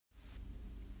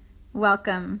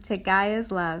Welcome to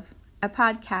Gaia's Love, a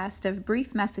podcast of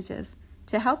brief messages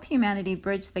to help humanity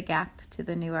bridge the gap to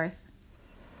the new earth.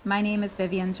 My name is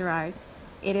Vivian Gerard.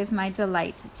 It is my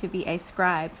delight to be a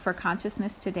scribe for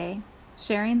consciousness today,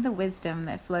 sharing the wisdom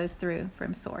that flows through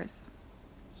from Source.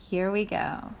 Here we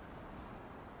go.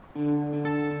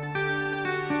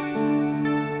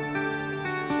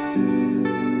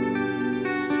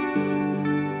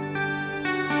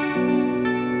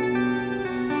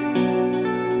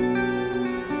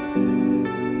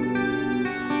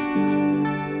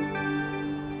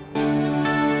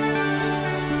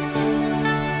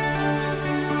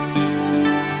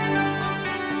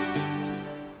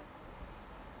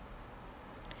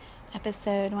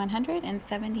 Episode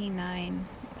 179.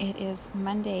 It is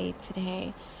Monday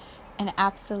today, an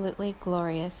absolutely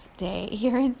glorious day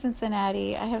here in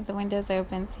Cincinnati. I have the windows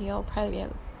open, so you'll probably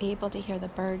be able to hear the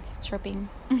birds chirping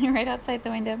right outside the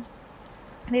window.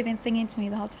 They've been singing to me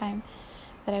the whole time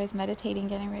that I was meditating,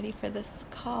 getting ready for this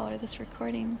call or this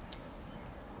recording.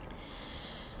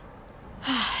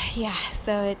 Yeah,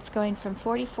 so it's going from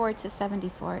 44 to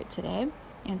 74 today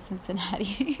in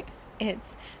Cincinnati. It's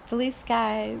blue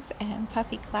skies and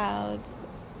puffy clouds,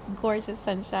 gorgeous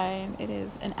sunshine. It is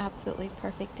an absolutely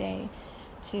perfect day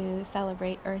to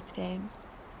celebrate Earth Day.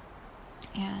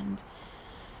 And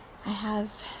I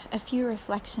have a few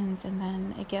reflections and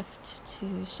then a gift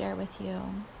to share with you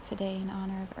today in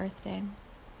honor of Earth Day.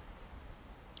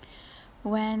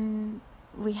 When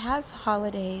we have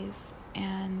holidays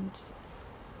and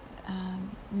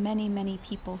many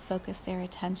people focus their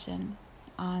attention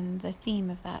on the theme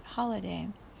of that holiday,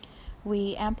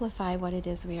 we amplify what it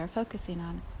is we are focusing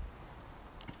on.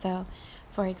 So,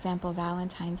 for example,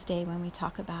 Valentine's Day, when we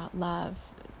talk about love,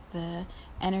 the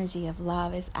energy of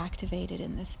love is activated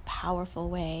in this powerful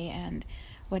way, and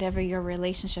whatever your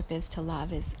relationship is to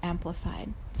love is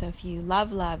amplified. So if you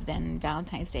love love, then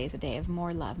Valentine's Day is a day of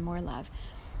more love, more love.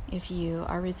 If you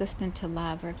are resistant to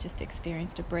love or have just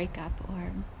experienced a breakup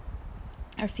or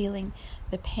are feeling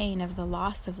the pain of the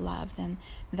loss of love, then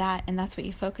that's what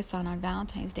you focus on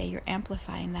Valentine's Day. You're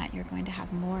amplifying that. You're going to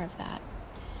have more of that.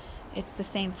 It's the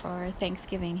same for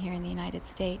Thanksgiving here in the United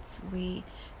States. We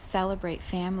celebrate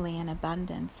family and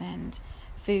abundance and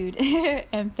food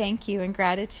and thank you and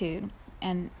gratitude.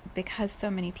 And because so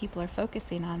many people are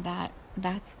focusing on that,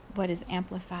 that's what is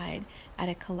amplified at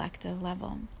a collective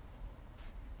level.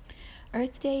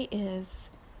 Earth Day is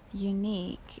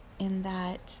unique in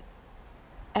that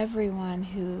everyone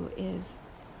who is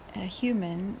a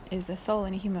human, is a soul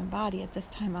in a human body at this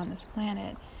time on this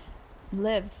planet,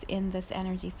 lives in this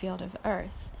energy field of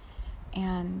Earth.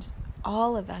 And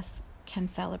all of us can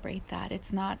celebrate that.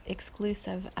 It's not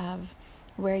exclusive of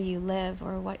where you live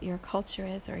or what your culture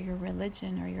is or your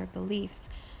religion or your beliefs.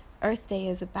 Earth Day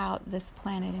is about this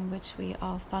planet in which we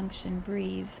all function,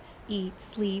 breathe, eat,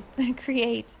 sleep,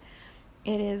 create.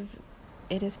 It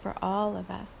is for all of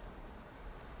us.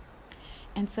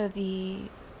 And so the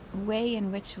way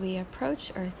in which we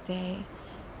approach Earth Day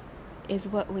is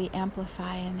what we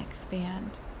amplify and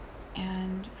expand.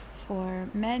 And for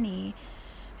many,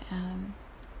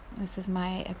 this is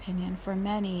my opinion, for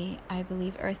many, I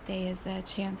believe Earth Day is a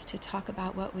chance to talk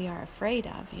about what we are afraid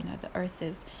of. You know, the Earth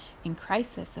is in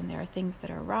crisis and there are things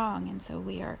that are wrong, and so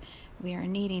we are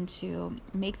needing to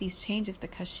make these changes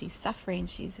because she's suffering.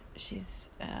 She's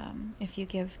if you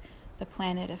give the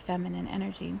planet a feminine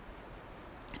energy,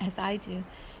 as I do,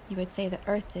 you would say the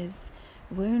Earth is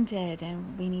wounded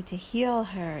and we need to heal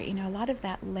her. You know, a lot of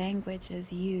that language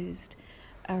is used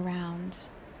around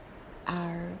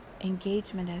our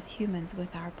engagement as humans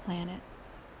with our planet.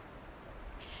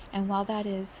 And while that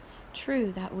is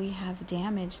true that we have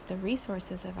damaged the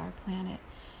resources of our planet,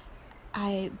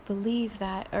 I believe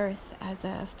that Earth as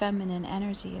a feminine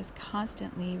energy is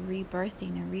constantly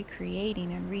rebirthing and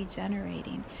recreating and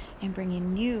regenerating and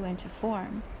bringing new into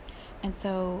form. And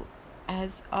so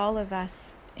as all of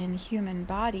us in human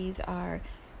bodies are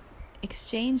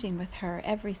exchanging with her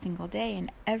every single day, in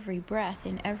every breath,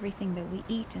 in everything that we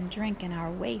eat and drink, in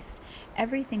our waste,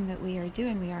 everything that we are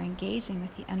doing, we are engaging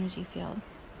with the energy field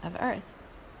of Earth.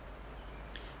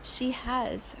 She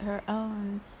has her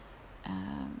own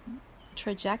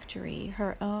trajectory,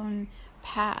 her own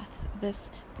path. This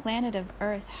planet of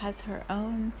Earth has her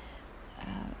own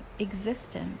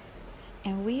existence.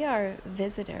 And we are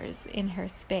visitors in her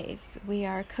space. We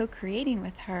are co-creating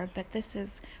with her, but this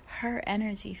is her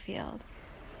energy field.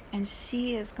 And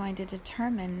she is going to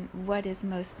determine what is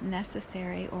most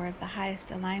necessary or of the highest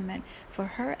alignment for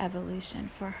her evolution,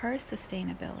 for her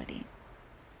sustainability.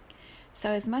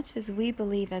 So as much as we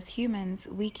believe as humans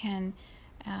we can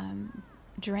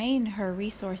drain her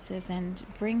resources and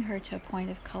bring her to a point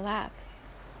of collapse.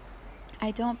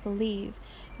 I don't believe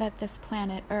that this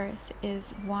planet Earth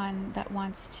is one that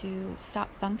wants to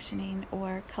stop functioning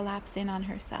or collapse in on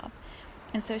herself.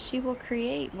 And so she will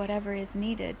create whatever is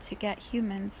needed to get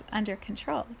humans under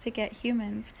control, to get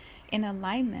humans in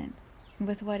alignment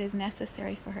with what is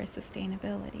necessary for her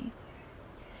sustainability.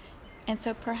 And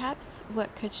so perhaps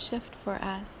what could shift for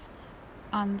us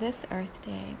on this Earth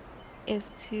Day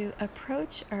is to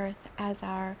approach Earth as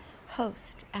our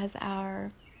host, as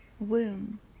our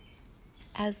womb,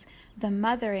 as the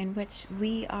mother in which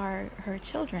we are her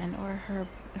children, or her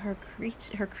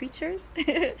creatures,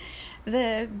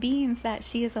 the beings that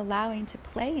she is allowing to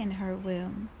play in her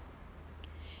womb.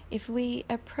 If we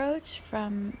approach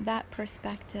from that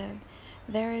perspective,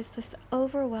 there is this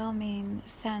overwhelming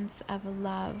sense of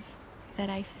love that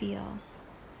I feel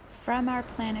from our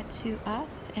planet to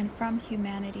us and from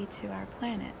humanity to our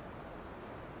planet.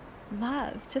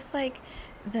 Love, just like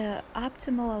the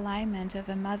optimal alignment of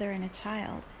a mother and a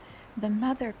child. The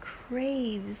mother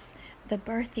craves the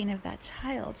birthing of that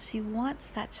child. She wants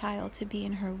that child to be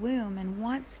in her womb and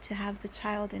wants to have the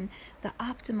child in the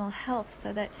optimal health,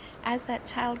 so that as that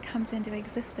child comes into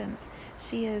existence,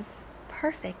 she is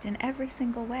perfect in every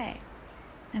single way.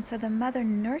 And so the mother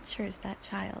nurtures that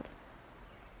child.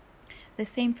 The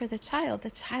same for the child.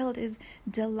 The child is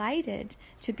delighted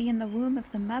to be in the womb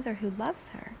of the mother who loves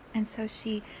her. And so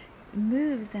she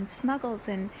moves and snuggles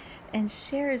and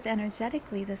shares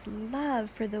energetically this love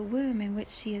for the womb in which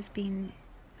she is being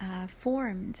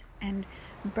formed and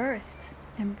birthed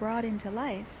and brought into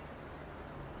life.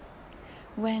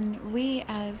 When we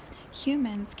as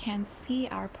humans can see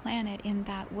our planet in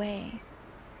that way,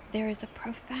 there is a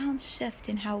profound shift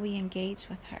in how we engage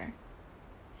with her.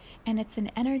 And it's an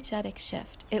energetic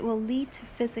shift. It will lead to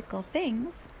physical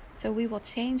things. So we will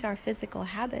change our physical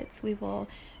habits. We will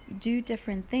do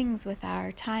different things with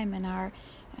our time and our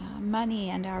money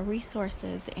and our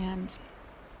resources and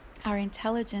our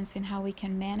intelligence in how we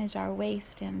can manage our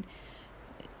waste and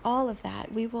all of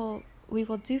that. We will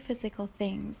do physical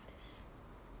things.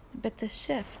 But the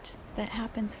shift that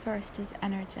happens first is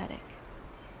energetic.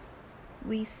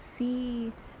 We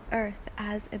see Earth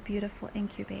as a beautiful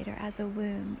incubator, as a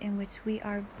womb in which we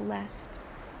are blessed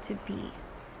to be.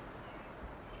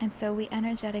 And so we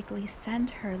energetically send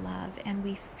her love, and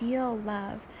we feel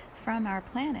love from our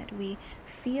planet. We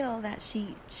feel that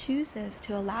she chooses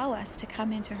to allow us to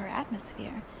come into her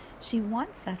atmosphere. She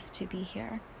wants us to be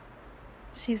here.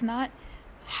 She's not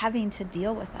having to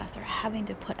deal with us or having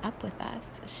to put up with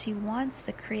us. She wants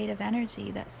the creative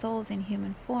energy that souls in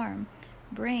human form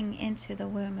bring into the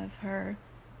womb of her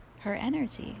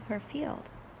energy, her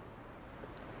field.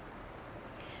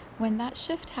 When that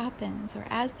shift happens, or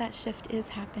as that shift is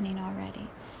happening already,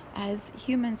 as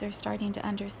humans are starting to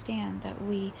understand that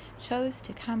we chose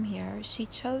to come here, she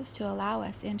chose to allow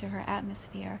us into her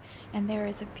atmosphere, and there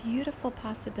is a beautiful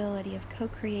possibility of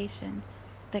co-creation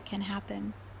that can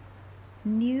happen.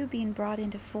 New being brought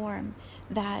into form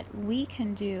that we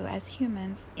can do as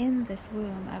humans in this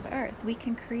womb of Earth. We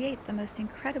can create the most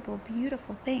incredible,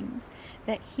 beautiful things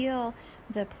that heal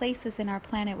the places in our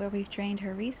planet where we've drained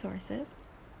her resources,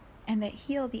 and that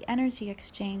heal the energy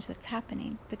exchange that's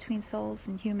happening between souls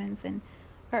and humans and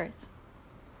Earth.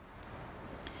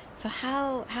 So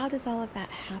how does all of that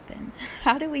happen?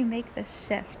 How do we make this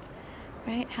shift,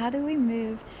 right? How do we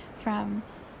move from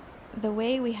the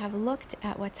way we have looked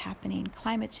at what's happening?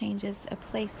 Climate change is a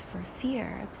place for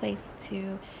fear, a place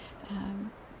to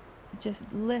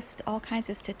just list all kinds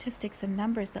of statistics and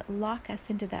numbers that lock us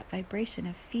into that vibration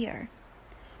of fear.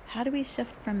 How do we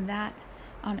shift from that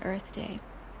on Earth Day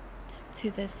to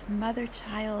this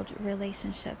mother-child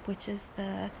relationship, which is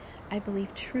the, I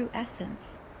believe, true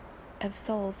essence of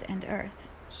souls and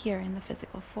Earth here in the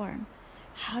physical form?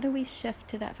 How do we shift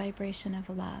to that vibration of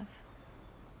love,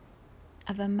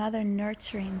 of a mother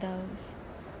nurturing those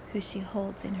who she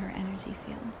holds in her energy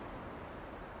field?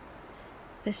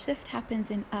 The shift happens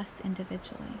in us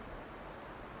individually.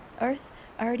 Earth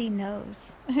already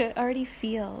knows, already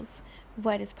feels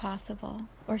what is possible,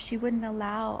 or she wouldn't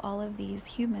allow all of these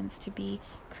humans to be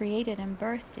created and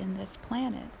birthed in this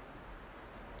planet.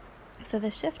 So the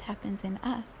shift happens in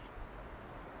us.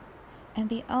 And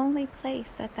the only place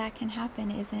that that can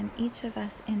happen is in each of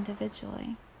us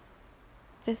individually.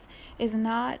 Earth is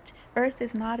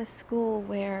not a school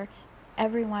where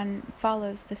everyone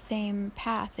follows the same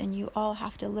path and you all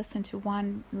have to listen to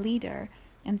one leader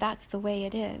and that's the way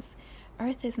it is.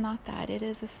 Earth is not that. It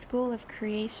is a school of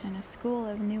creation, a school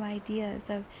of new ideas,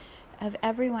 of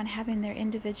everyone having their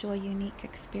individual unique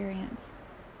experience.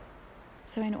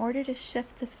 So in order to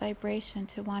shift this vibration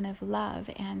to one of love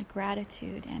and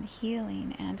gratitude and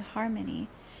healing and harmony,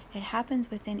 it happens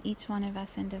within each one of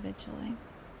us individually.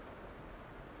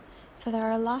 So there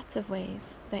are lots of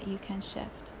ways that you can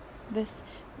shift. This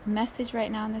message right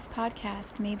now in this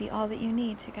podcast may be all that you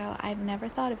need to go, I've never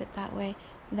thought of it that way.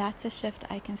 That's a shift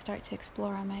I can start to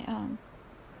explore on my own.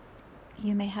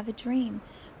 You may have a dream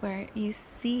where you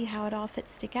see how it all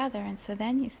fits together, and so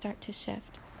then you start to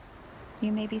shift.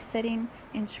 You may be sitting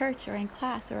in church or in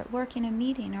class or at work in a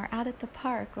meeting or out at the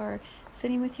park or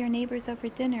sitting with your neighbors over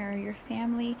dinner or your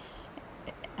family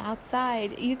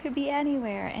outside. You could be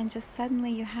anywhere, and just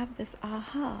suddenly you have this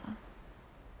aha.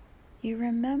 You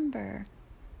remember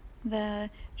the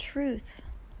truth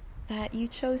that you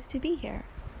chose to be here,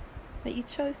 that you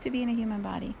chose to be in a human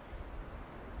body,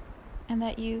 and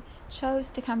that you chose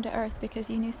to come to Earth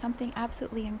because you knew something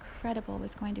absolutely incredible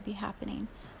was going to be happening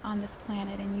on this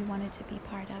planet and you wanted to be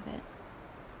part of it.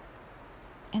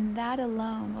 And that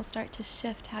alone will start to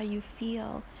shift how you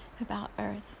feel about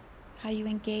Earth, how you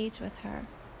engage with her,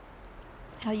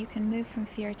 how you can move from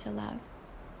fear to love.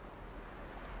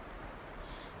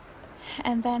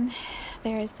 And then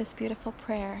there is this beautiful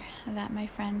prayer that my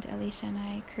friend Alicia and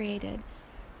I created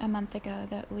a month ago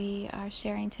that we are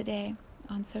sharing today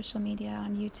on social media,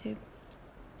 on YouTube.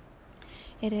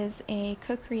 It is a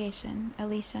co-creation,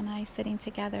 Alicia and I sitting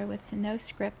together with no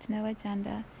script, no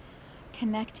agenda,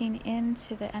 connecting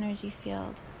into the energy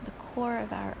field, the core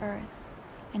of our Earth,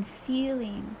 and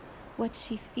feeling what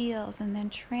she feels, and then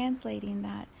translating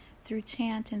that through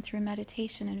chant and through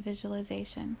meditation and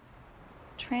visualization.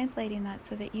 Translating that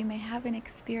so that you may have an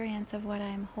experience of what I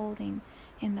am holding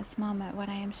in this moment, what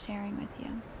I am sharing with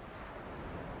you.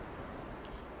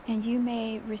 And you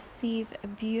may receive a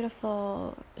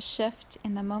beautiful shift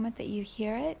in the moment that you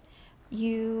hear it.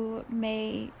 You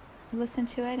may listen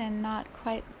to it and not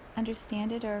quite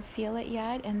understand it or feel it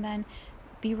yet, and then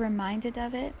be reminded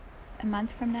of it a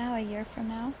month from now, a year from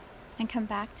now, and come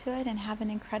back to it and have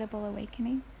an incredible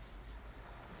awakening.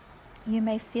 You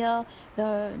may feel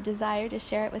the desire to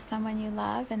share it with someone you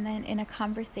love, and then in a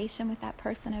conversation with that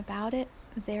person about it,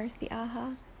 there's the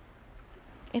aha.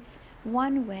 It's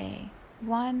one way,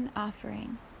 one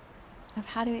offering of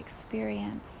how to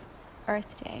experience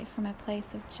Earth Day from a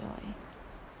place of joy,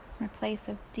 from a place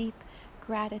of deep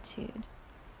gratitude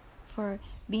for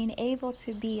being able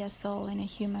to be a soul in a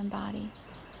human body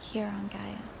here on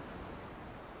Gaia.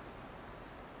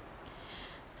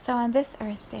 So on this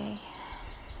Earth Day,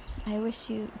 I wish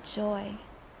you joy,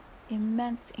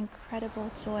 immense,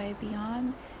 incredible joy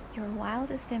beyond your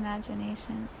wildest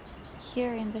imaginations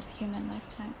here in this human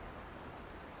lifetime.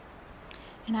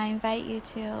 And I invite you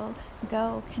to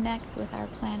go connect with our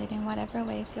planet in whatever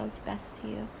way feels best to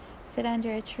you. Sit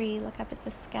under a tree, look up at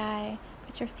the sky,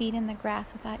 put your feet in the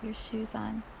grass without your shoes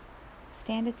on.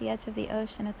 Stand at the edge of the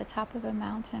ocean, at the top of a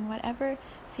mountain, whatever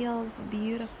feels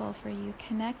beautiful for you.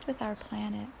 Connect with our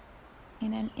planet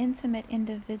in an intimate,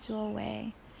 individual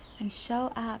way, and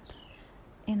show up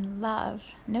in love,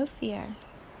 no fear,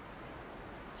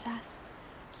 just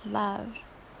love,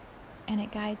 and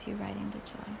it guides you right into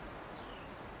joy.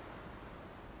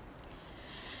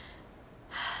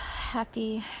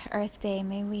 Happy Earth Day.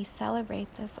 May we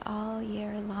celebrate this all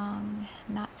year long,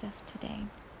 not just today.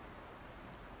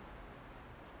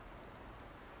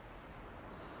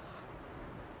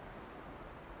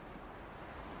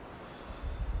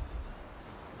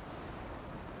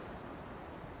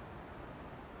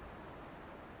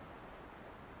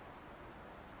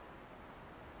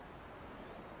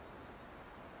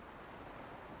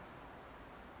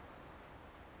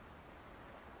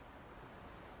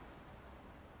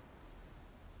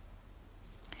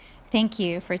 Thank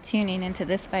you for tuning into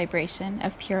this vibration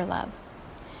of pure love.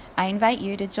 I invite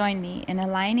you to join me in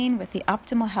aligning with the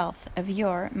optimal health of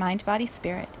your mind, body,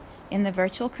 spirit in the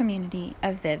virtual community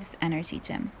of Viv's Energy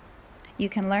Gym. You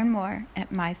can learn more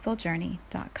at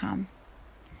mysouljourney.com.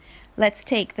 Let's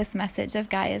take this message of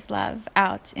Gaia's love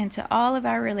out into all of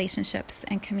our relationships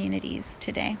and communities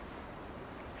today.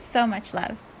 So much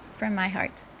love from my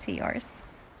heart to yours.